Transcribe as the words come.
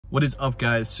What is up,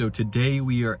 guys? So today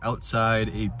we are outside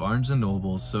a Barnes &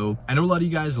 Noble. So I know a lot of you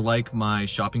guys like my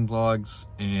shopping vlogs,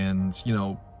 and you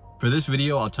know, for this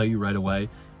video, I'll tell you right away,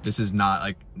 this is not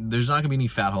like, there's not gonna be any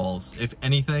fat hauls. If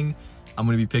anything, I'm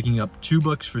gonna be picking up 2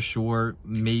 books for sure,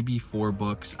 maybe 4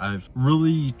 books. I'm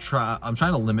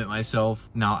trying to limit myself.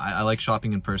 Now, I like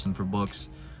shopping in person for books,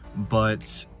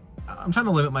 but I'm trying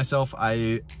to limit myself.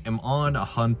 I am on a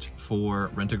hunt for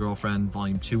Rent a Girlfriend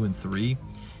Volume 2 and 3.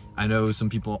 I know some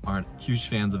people aren't huge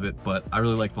fans of it, but I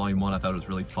really like Volume 1. I thought it was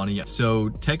really funny. So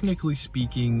technically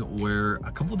speaking, we're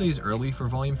a couple days early for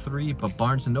Volume 3, but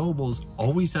Barnes & Noble's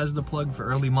always has the plug for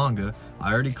early manga.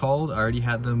 I already called, I already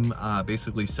had them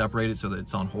basically separated so that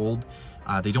it's on hold.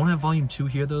 They don't have Volume 2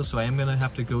 here though, so I am gonna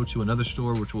have to go to another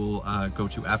store, which we'll go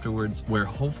to afterwards, where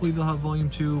hopefully they'll have Volume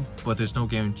 2, but there's no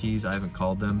guarantees. I haven't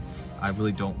called them. I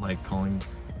really don't like calling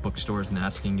bookstores and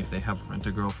asking if they have Rent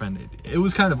a Girlfriend. It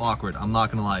was kind of awkward, I'm not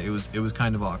gonna lie. It was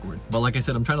kind of awkward, but like I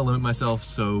said, I'm trying to limit myself,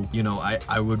 so you know,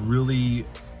 I would really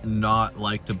not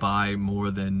like to buy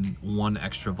more than 1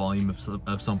 extra volume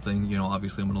of something. You know,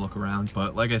 obviously I'm gonna look around,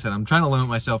 but like I said, I'm trying to limit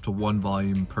myself to 1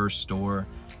 volume per store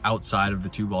outside of the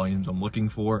 2 volumes I'm looking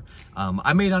for.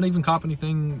 I may not even cop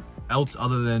anything else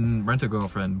other than Rent a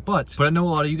Girlfriend, but I know a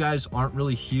lot of you guys aren't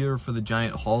really here for the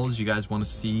giant hauls. You guys want to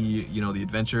see, you know, the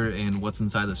adventure and what's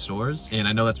inside the stores, and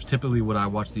I know that's typically what I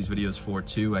watch these videos for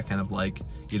too. I kind of like,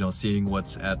 you know, seeing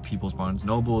what's at people's Barnes &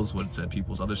 Nobles, what's at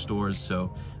people's other stores.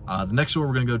 So the next store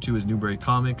we're gonna go to is Newbury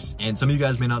Comics, and some of you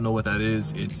guys may not know what that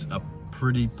is. It's a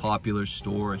pretty popular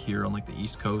store here on like the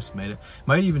East Coast.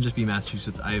 Might even just be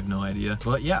Massachusetts, I have no idea.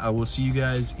 But yeah, I will see you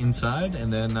guys inside,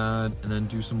 and then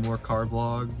do some more car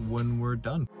vlog when we're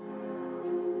done.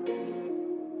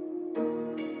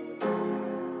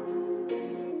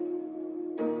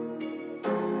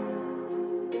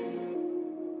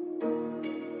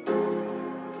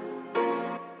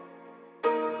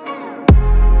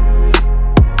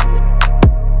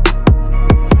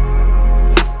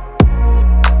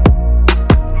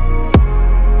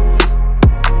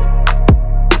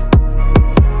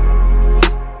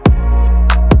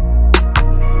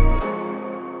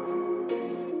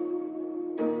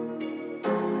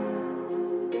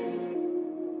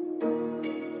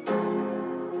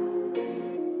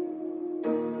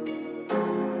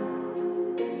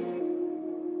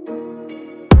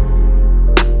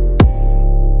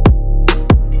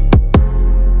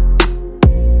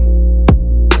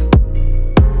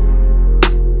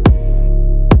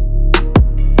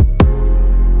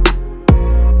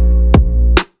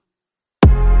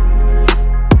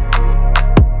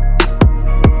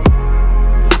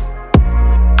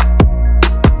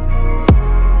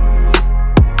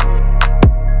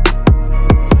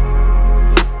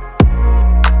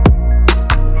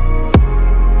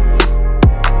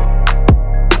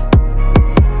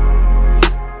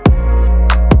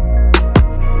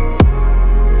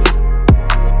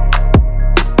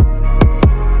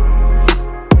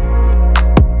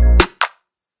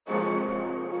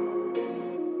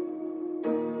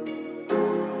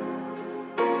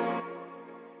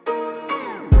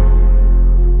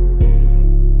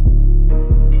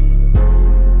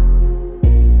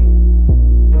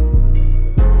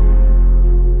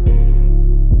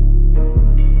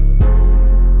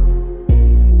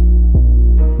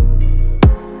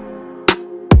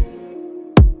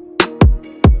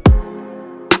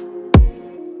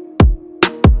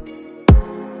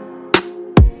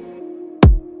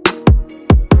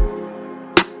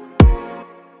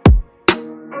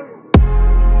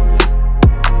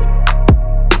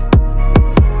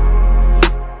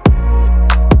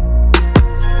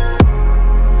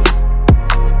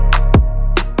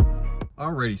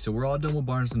 Alrighty, so we're all done with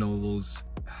Barnes & Nobles.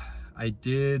 I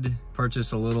did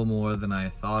purchase a little more than I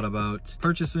thought about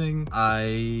purchasing.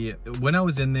 When I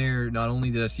was in there, not only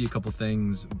did I see a couple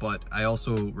things, but I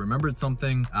also remembered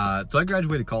something. So I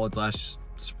graduated college last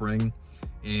spring,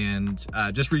 and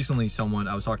just recently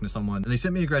I was talking to someone, and they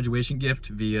sent me a graduation gift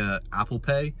via Apple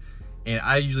Pay. And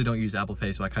I usually don't use Apple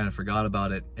Pay, so I kind of forgot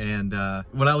about it. And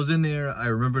when I was in there, I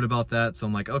remembered about that. So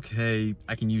I'm like, okay,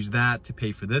 I can use that to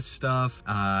pay for this stuff.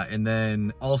 And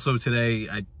then also today,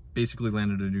 I basically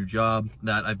landed a new job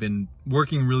that I've been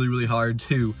working really, really hard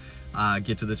to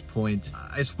get to this point.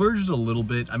 I splurged a little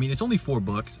bit. I mean, it's only 4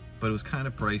 books, but it was kind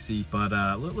of pricey.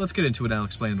 But let's get into it and I'll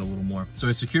explain it a little more. So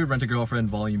I secured Rent a Girlfriend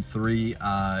Volume 3.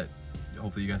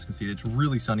 Hopefully you guys can see it. It's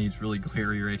really sunny. It's really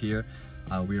glary right here.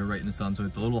 We are right in the sun, so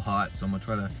it's a little hot, so I'm gonna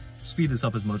try to speed this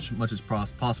up as much as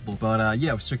possible. But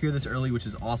yeah, we secured this early, which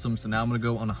is awesome. So now I'm gonna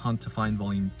go on a hunt to find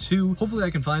volume 2. Hopefully I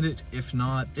can find it. If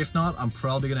not, I'm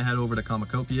probably gonna head over to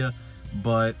Comicopia,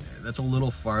 but that's a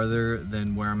little farther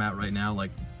than where I'm at right now.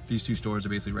 Like these two stores are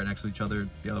basically right next to each other.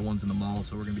 The other one's in the mall,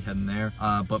 so we're gonna be heading there.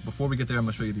 But before we get there, I'm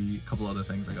gonna show you the couple other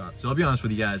things I got. So I'll be honest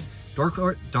with you guys, Dark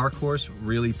Horse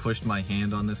really pushed my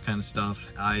hand on this kind of stuff.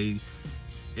 I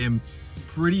am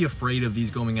pretty afraid of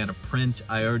these going out of print.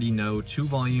 I already know 2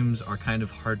 volumes are kind of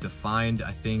hard to find.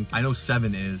 I know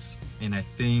 7 is, and I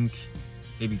think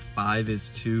maybe 5 is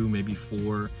too, maybe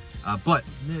 4. But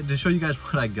to show you guys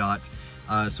what I got,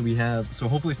 so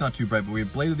hopefully it's not too bright, but we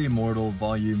have Blade of the Immortal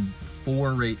volume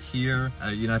 4 right here.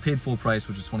 You know, I paid full price,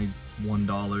 which is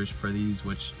 $21 for these,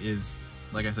 which is,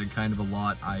 like I said, kind of a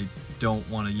lot. I don't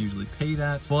want to usually pay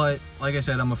that, but like I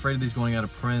said, I'm afraid of these going out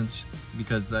of print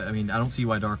because, I mean, I don't see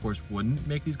why Dark Horse wouldn't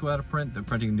make these go out of print. They're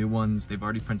printing new ones. They've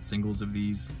already printed singles of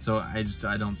these, so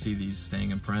I don't see these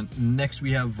staying in print. Next,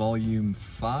 we have volume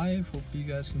 5. Hopefully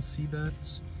you guys can see that,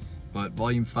 but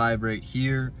volume 5 right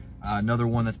here. Another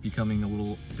one that's becoming a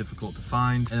little difficult to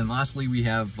find. And then lastly, we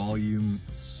have volume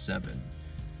 7.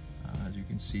 As you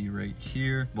can see right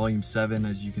here, volume 7,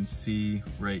 as you can see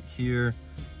right here,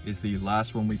 is the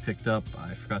last one we picked up.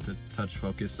 I forgot to touch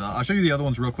focus. I'll show you the other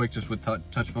ones real quick just with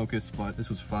touch focus, but this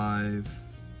was 5.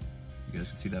 You guys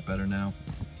can see that better now.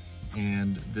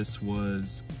 And this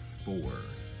was 4.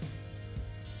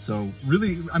 So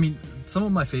really, I mean, some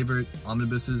of my favorite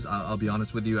omnibuses, I'll be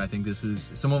honest with you, I think this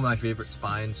is some of my favorite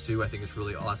spines too. I think it's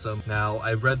really awesome. Now,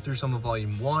 I've read through some of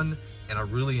volume 1 and I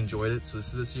really enjoyed it. So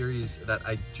this is a series that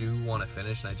I do want to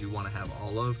finish and I do want to have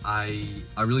all of. I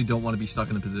really don't want to be stuck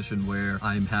in a position where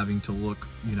I'm having to look,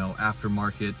 you know,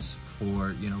 aftermarket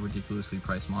for, you know, ridiculously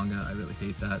priced manga. I really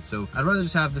hate that. So I'd rather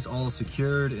just have this all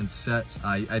secured and set.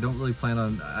 I don't plan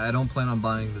on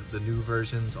buying the new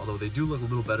versions, although they do look a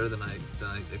little better than I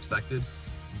expected.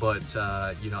 But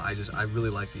you know, I really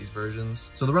like these versions.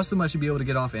 So the rest of them I should be able to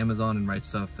get off Amazon and Right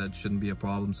Stuff. That shouldn't be a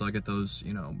problem. So I get those,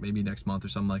 you know, maybe next month or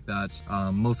something like that.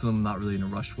 Most of them I'm not really in a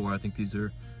rush for. I think these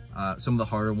are some of the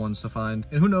harder ones to find.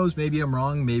 And who knows, maybe I'm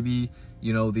wrong. Maybe,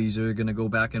 you know, these are gonna go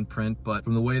back in print, but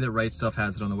from the way that Right Stuff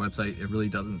has it on the website, it really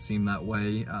doesn't seem that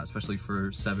way, especially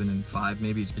for 7 and 5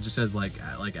 maybe. It just says like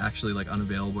actually like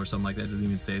unavailable or something like that. It doesn't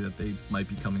even say that they might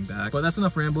be coming back. But that's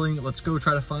enough rambling. Let's go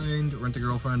try to find Rent a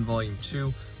Girlfriend volume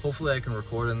 2. Hopefully I can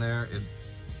record in there. It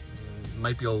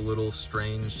might be a little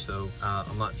strange, so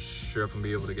I'm not sure if I'm gonna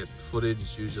be able to get footage.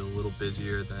 It's usually a little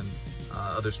busier than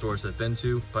other stores I've been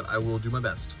to, but I will do my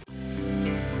best.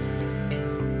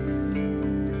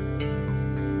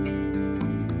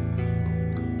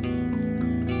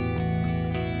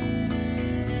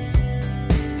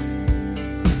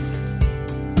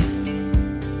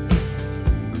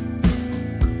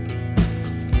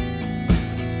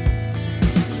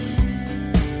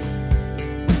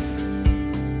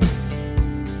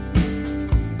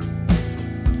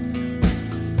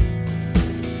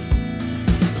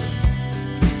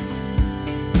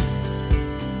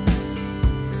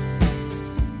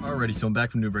 So I'm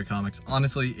back from New Break Comics.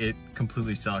 Honestly, it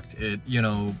completely sucked. You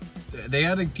know, they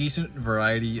had a decent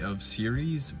variety of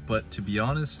series, but to be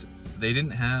honest, they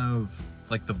didn't have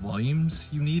like the volumes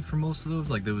you need for most of those.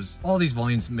 Like there was all these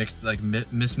volumes mixed, like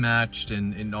mismatched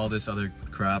and all this other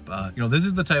crap. You know, this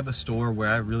is the type of store where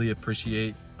I really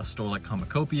appreciate a store like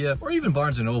Comicopia or even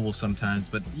Barnes & Noble sometimes,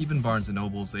 but even Barnes &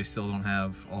 Nobles, they still don't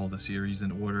have all the series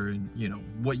in order and, you know,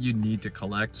 what you need to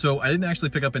collect. So I didn't actually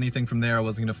pick up anything from there. I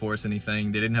wasn't gonna force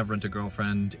anything. They didn't have Rent a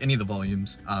Girlfriend, any of the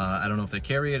volumes. I don't know if they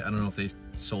carry it. I don't know if they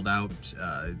sold out.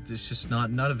 It's just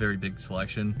not a very big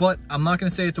selection, but I'm not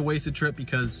gonna say it's a wasted trip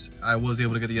because I was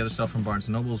able to get the other stuff from Barnes &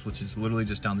 Nobles, which is literally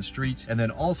just down the street. And then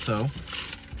also,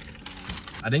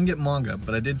 I didn't get manga,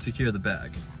 but I did secure the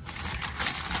bag.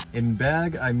 In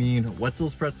bag, I mean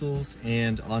Wetzel's pretzels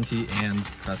and Auntie Anne's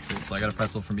pretzels. So I got a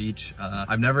pretzel from each.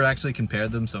 I've never actually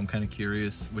compared them, so I'm kind of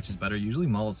curious which is better. Usually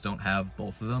malls don't have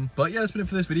both of them. But yeah, that's been it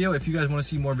for this video. If you guys want to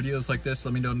see more videos like this,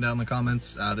 let me know down in the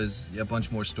comments. There's a bunch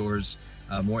more stores,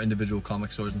 more individual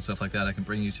comic stores and stuff like that I can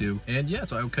bring you to. And yeah,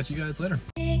 so I will catch you guys later.